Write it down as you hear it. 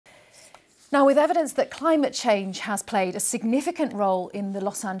Now, with evidence that climate change has played a significant role in the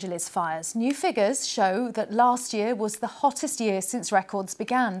Los Angeles fires, new figures show that last year was the hottest year since records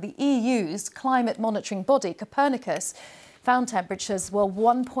began. The EU's climate monitoring body, Copernicus, found temperatures were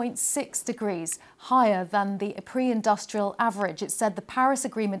 1.6 degrees higher than the pre-industrial average. It said the Paris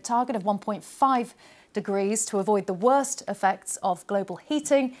Agreement target of 1.5 degrees to avoid the worst effects of global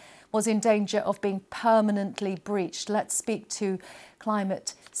heating was in danger of being permanently breached. Let's speak to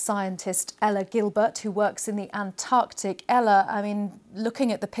climate scientist Ella Gilbert, who works in the Antarctic. Ella, I mean,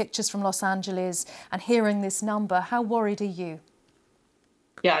 looking at the pictures from Los Angeles and hearing this number, how worried are you?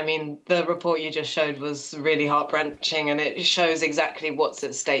 Yeah, I mean, the report you just showed was really heart-wrenching, and it shows exactly what's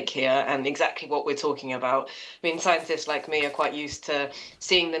at stake here and exactly what we're talking about. I mean, scientists like me are quite used to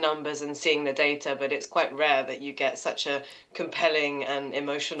seeing the numbers and seeing the data, but it's quite rare that you get such a compelling and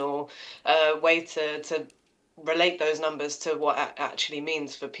emotional way to relate those numbers to what it actually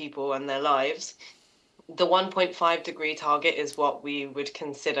means for people and their lives. The 1.5 degree target is what we would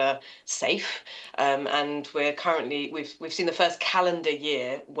consider safe, and we've seen the first calendar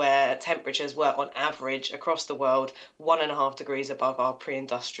year where temperatures were on average across the world 1.5 degrees above our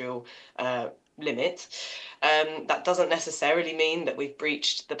pre-industrial limit. That doesn't necessarily mean that we've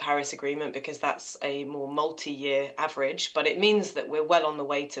breached the Paris Agreement, because that's a more multi-year average, but it means that we're well on the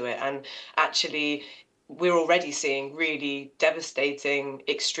way to it. And actually, we're already seeing really devastating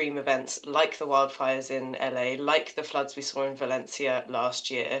extreme events like the wildfires in LA, like the floods we saw in Valencia last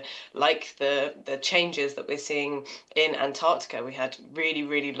year, like the changes that we're seeing in Antarctica. We had really,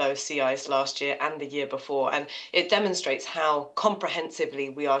 really low sea ice last year and the year before, and it demonstrates how comprehensively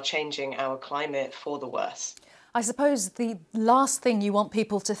we are changing our climate for the worse. I suppose the last thing you want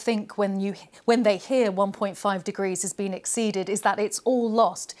people to think when they hear 1.5 degrees has been exceeded is that it's all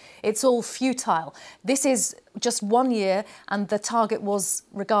lost, it's all futile. This is just 1 year, and the target was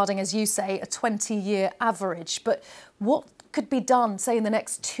regarding, as you say, a 20-year average. But what could be done, say, in the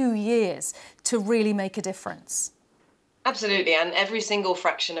next 2 years to really make a difference? Absolutely, and every single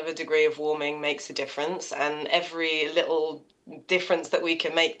fraction of a degree of warming makes a difference, and every little difference that we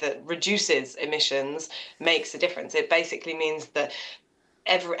can make that reduces emissions makes a difference. It basically means that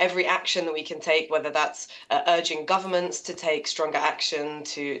every action that we can take, whether that's urging governments to take stronger action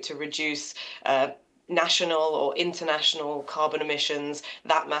to reduce national or international carbon emissions,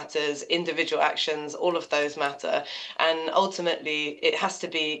 that matters. Individual actions, all of those matter. And ultimately, it has to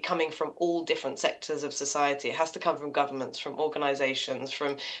be coming from all different sectors of society. It has to come from governments, from organizations,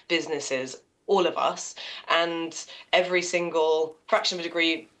 from businesses, all of us. And every single fraction of a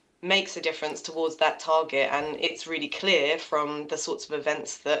degree makes a difference towards that target. And it's really clear from the sorts of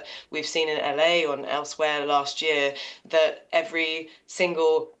events that we've seen in LA or elsewhere last year that every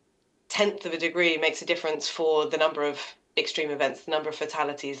single tenth of a degree makes a difference for the number of extreme events, the number of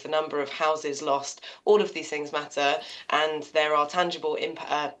fatalities, the number of houses lost. All of these things matter, and there are tangible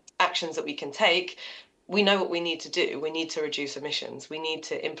actions that we can take. We know what we need to do. We need to reduce emissions. We need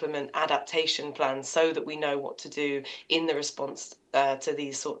to implement adaptation plans so that we know what to do in the response to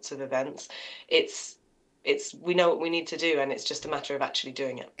these sorts of events. We know what we need to do, and it's just a matter of actually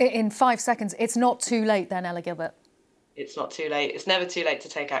doing it. In 5 seconds, it's not too late then, Ella Gilbert? It's not too late. It's never too late to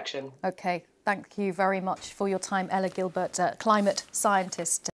take action. OK, thank you very much for your time, Ella Gilbert, climate scientist.